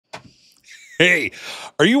Hey,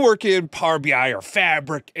 are you working in Power BI or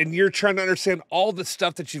Fabric and you're trying to understand all the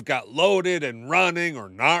stuff that you've got loaded and running or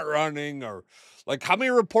not running, or like how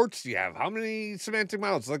many reports do you have? How many semantic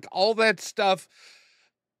models? Like all that stuff,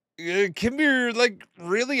 it can be like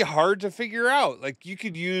really hard to figure out. Like you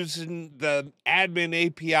could use the admin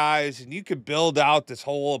APIs and you could build out this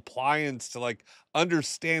whole appliance to like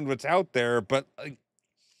understand what's out there, but like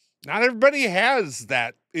not everybody has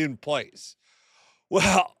that in place.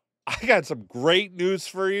 Well, I got some great news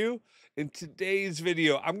for you. In today's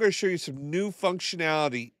video, I'm going to show you some new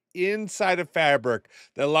functionality inside of Fabric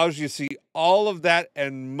that allows you to see all of that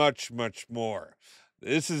and much, much more.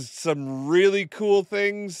 This is some really cool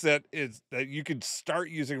things that you can start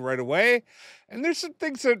using right away. And there's some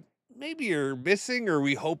things that maybe you're missing or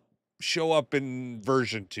we hope show up in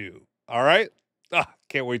version 2. All right?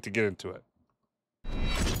 Can't wait to get into it.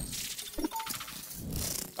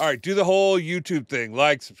 All right, do the whole YouTube thing.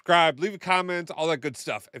 Like, subscribe, leave a comment, all that good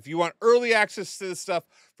stuff. If you want early access to this stuff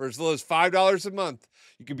for as little as $5 a month,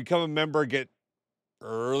 you can become a member and get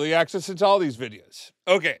early access to all these videos.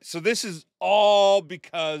 Okay, so this is all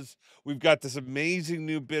because we've got this amazing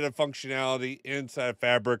new bit of functionality inside of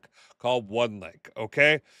Fabric called OneLake,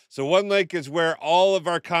 okay? So OneLake is where all of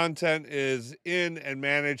our content is in and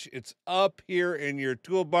managed. It's up here in your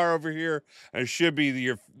toolbar over here, and it should be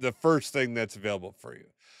the first thing that's available for you.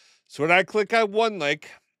 So when I click on OneLake,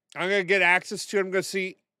 I'm going to get access to it. I'm going to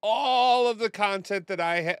see all of the content that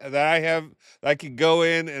I have that I can go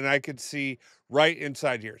in and I can see right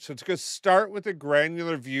inside here. So it's going to start with a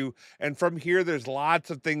granular view. And from here, there's lots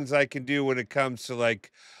of things I can do when it comes to like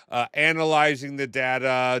analyzing the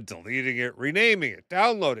data, deleting it, renaming it,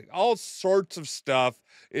 downloading, all sorts of stuff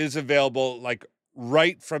is available like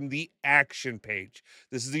right from the action page.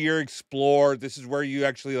 This is your explore. This is where you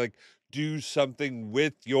actually like do something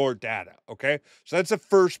with your data. Okay. So that's the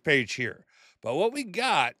first page here. But what we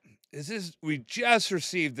got is we just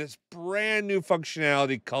received this brand new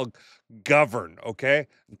functionality called govern. Okay.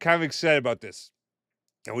 I'm kind of excited about this.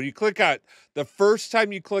 And when you click on it, the first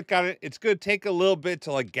time you click on it, it's going to take a little bit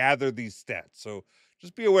to like gather these stats. So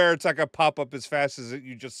just be aware it's not going to pop up as fast as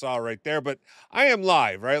you just saw right there. But I am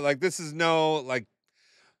live, right? Like this is no like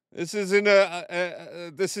this isn't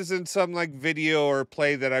this isn't some like video or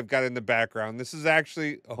play that I've got in the background. This is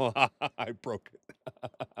actually I broke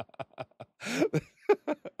it.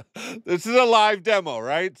 This is a live demo,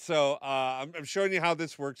 right? So I'm showing you how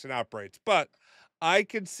this works and operates. But I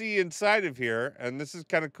can see inside of here, and this is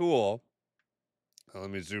kind of cool. Let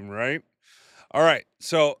me zoom right. All right.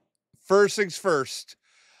 So first things first.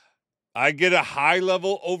 I get a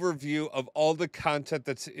high-level overview of all the content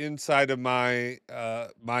that's inside of my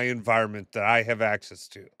my environment that I have access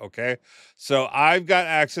to, okay? So I've got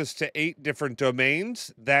access to 8 different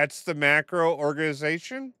domains. That's the macro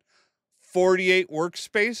organization. 48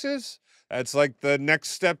 workspaces. That's like the next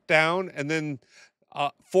step down. And then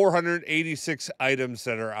 486 items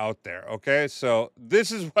that are out there, okay? So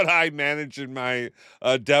this is what I manage in my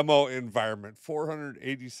demo environment.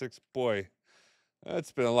 486, boy.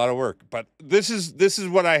 That's been a lot of work, but this is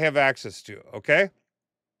what I have access to, okay?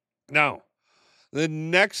 Now, the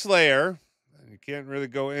next layer, you can't really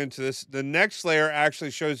go into this. The next layer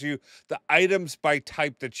actually shows you the items by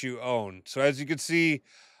type that you own. So as you can see,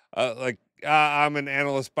 I'm an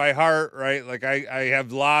analyst by heart, right? Like I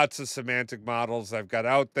have lots of semantic models I've got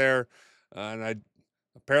out there, and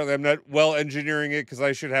apparently I'm not well engineering it because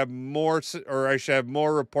I should have more, or I should have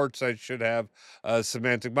more reports. I should have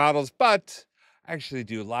semantic models, but I actually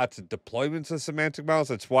do lots of deployments of semantic models.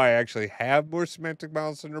 That's why I actually have more semantic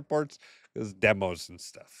models and reports, because demos and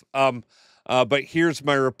stuff. But here's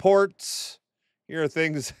my reports. Here are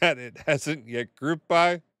things that it hasn't yet grouped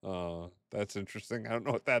by. That's interesting. I don't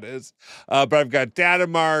know what that is. But I've got data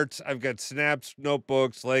marts, I've got snaps,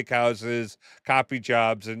 notebooks, lake houses, copy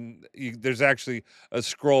jobs, and there's actually a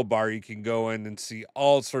scroll bar you can go in and see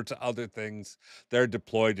all sorts of other things that are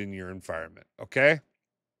deployed in your environment. Okay.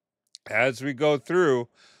 As we go through,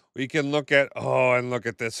 we can look at, and look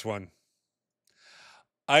at this one.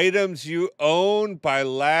 Items you own by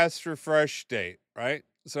last refresh date, right?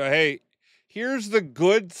 So, hey, here's the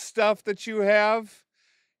good stuff that you have.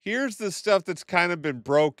 Here's the stuff that's kind of been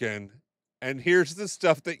broken. And here's the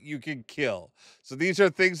stuff that you can kill. So these are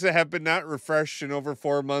things that have been not refreshed in over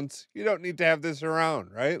 4 months. You don't need to have this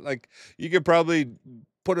around, right? Like you could probably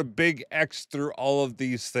put a big X through all of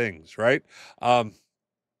these things, right?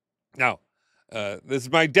 Now, this is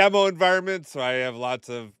my demo environment, so I have lots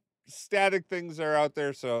of static things that are out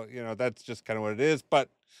there. So, that's just kind of what it is. But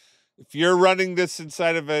if you're running this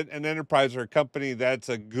inside of an enterprise or a company, that's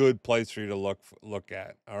a good place for you to look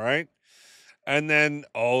at. All right. And then,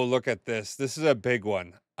 oh, look at this. This is a big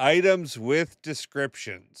one. Items with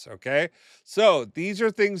descriptions. Okay. So these are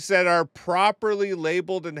things that are properly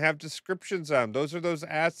labeled and have descriptions on 'em. Those are those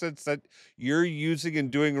assets that you're using and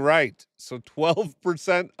doing right. So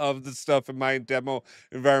 12% of the stuff in my demo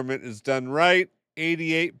environment is done right.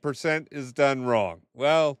 88% is done wrong.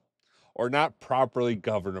 Well, or not properly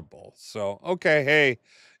governable. So, okay, hey,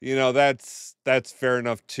 that's fair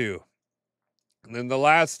enough too. And then the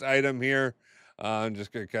last item here, I'm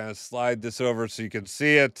just going to kind of slide this over so you can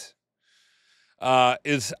see it,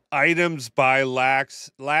 is items by last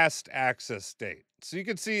access date. So you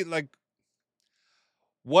can see, like,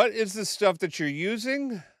 what is the stuff that you're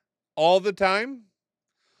using all the time?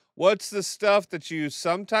 What's the stuff that you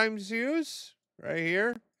sometimes use right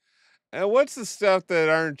here? And what's the stuff that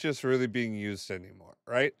aren't just really being used anymore,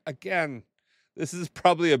 right? Again, this is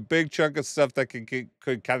probably a big chunk of stuff that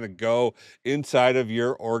could kind of go inside of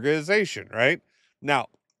your organization, right? Now,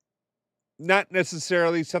 not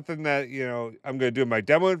necessarily something that, I'm going to do in my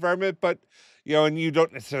demo environment, but, and you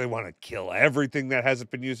don't necessarily want to kill everything that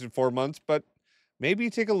hasn't been used in 4 months, but maybe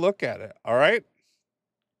take a look at it. All right.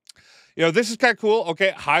 This is kind of cool.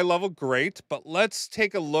 Okay, high level, great. But let's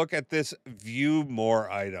take a look at this view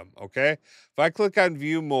more item. Okay, if I click on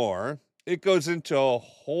view more, it goes into a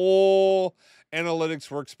whole analytics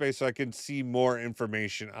workspace so I can see more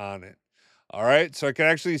information on it. All right, so I can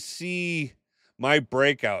actually see my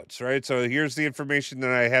breakouts, right? So here's the information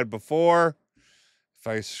that I had before. If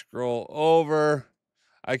I scroll over,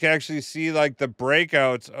 I can actually see like the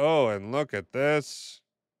breakouts. Oh, and look at this.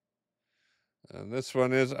 And this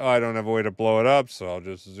one is, oh, I don't have a way to blow it up, so I'll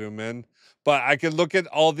just zoom in. But I can look at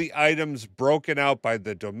all the items broken out by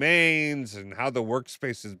the domains and how the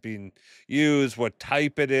workspace is being used, what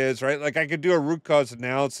type it is, right? Like I could do a root cause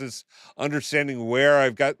analysis, understanding where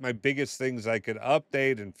I've got my biggest things I could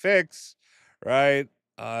update and fix, right?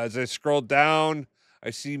 As I scroll down,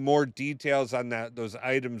 I see more details on those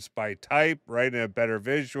items by type, right? And a better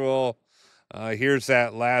visual. Here's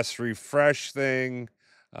that last refresh thing.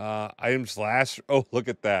 Items last. Oh, look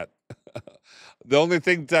at that. The only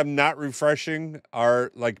things I'm not refreshing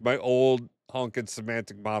are like my old honking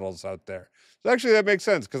semantic models out there. So actually, that makes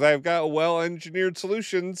sense because I've got well-engineered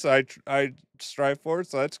solutions I strive for.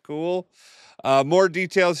 So that's cool. More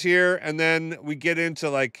details here, and then we get into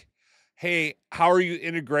like, hey, how are you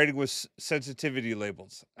integrating with sensitivity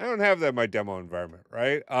labels? I don't have that in my demo environment,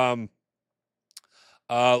 right? Uh,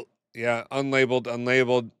 yeah,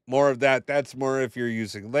 unlabeled, more of that. That's more if you're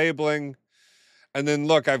using labeling. And then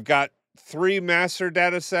look, I've got 3 master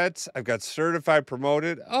data sets. I've got certified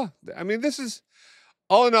promoted. Oh, I mean, this is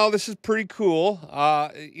all in all, this is pretty cool.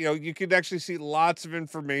 You can actually see lots of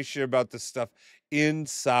information about this stuff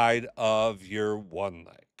inside of your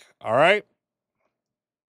OneLake. All right.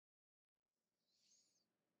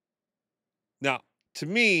 Now, to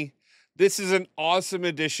me, this is an awesome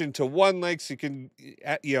addition to OneLake. So you can,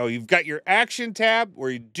 you've got your action tab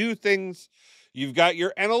where you do things. You've got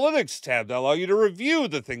your analytics tab that allow you to review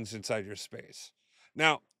the things inside your space.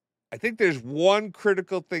 Now, I think there's one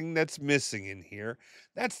critical thing that's missing in here.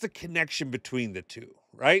 That's the connection between the two,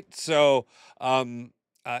 right? So,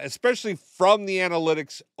 especially from the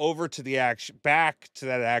analytics over to the action, back to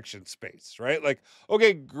that action space, right? Like,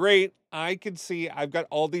 okay, great. I can see I've got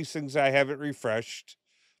all these things I haven't refreshed,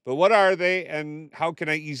 but what are they and how can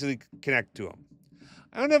I easily connect to them?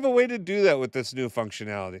 I don't have a way to do that with this new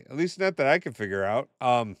functionality, at least not that I can figure out.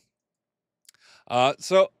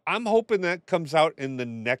 So I'm hoping that comes out in the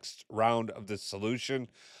next round of this solution.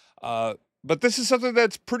 Uh, but this is something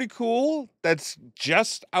that's pretty cool. That's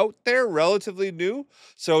just out there, relatively new.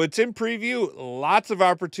 So it's in preview. Lots of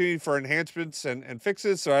opportunity for enhancements and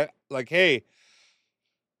fixes. So I like, hey,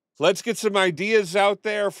 let's get some ideas out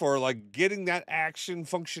there for like getting that action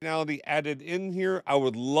functionality added in here. I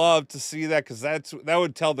would love to see that because that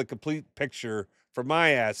would tell the complete picture from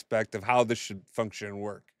my aspect of how this should function and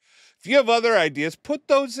work. If you have other ideas, put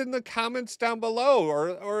those in the comments down below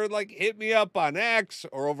or like hit me up on X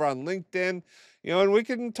or over on LinkedIn, and we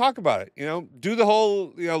can talk about it. Do the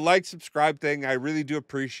whole, like, subscribe thing. I really do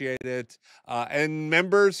appreciate it. And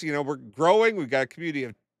members, we're growing. We've got a community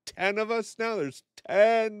of 10 of us now. There's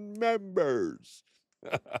 10 members.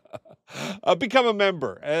 Become a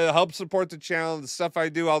member. Help support the channel, the stuff I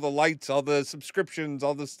do, all the lights, all the subscriptions,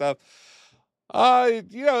 all this stuff.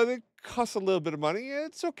 They cost a little bit of money.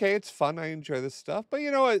 It's okay. It's fun. I enjoy this stuff. But,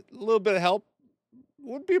 a little bit of help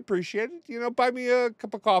would be appreciated. Buy me a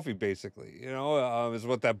cup of coffee, basically, is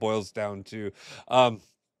what that boils down to.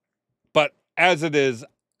 But as it is,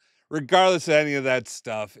 regardless of any of that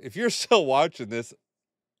stuff, if you're still watching this,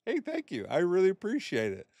 hey, thank you. I really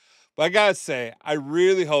appreciate it. But I gotta say, I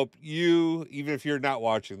really hope you, even if you're not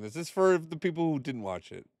watching this is for the people who didn't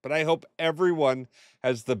watch it, but I hope everyone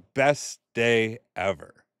has the best day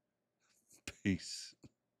ever. Peace.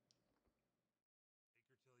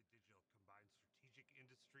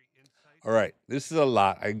 All right, this is a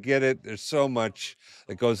lot. I get it. There's so much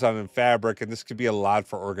that goes on in fabric, and this could be a lot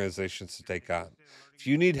for organizations to take on. If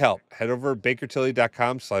you need help, head over to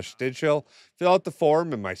bakertilly.com/digital, fill out the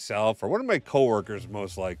form, and myself or one of my coworkers,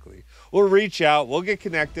 most likely, we'll reach out, we'll get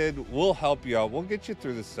connected, we'll help you out, we'll get you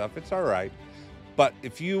through this stuff. It's all right. But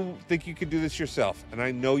if you think you can do this yourself, and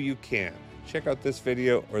I know you can, check out this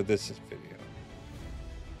video or this video.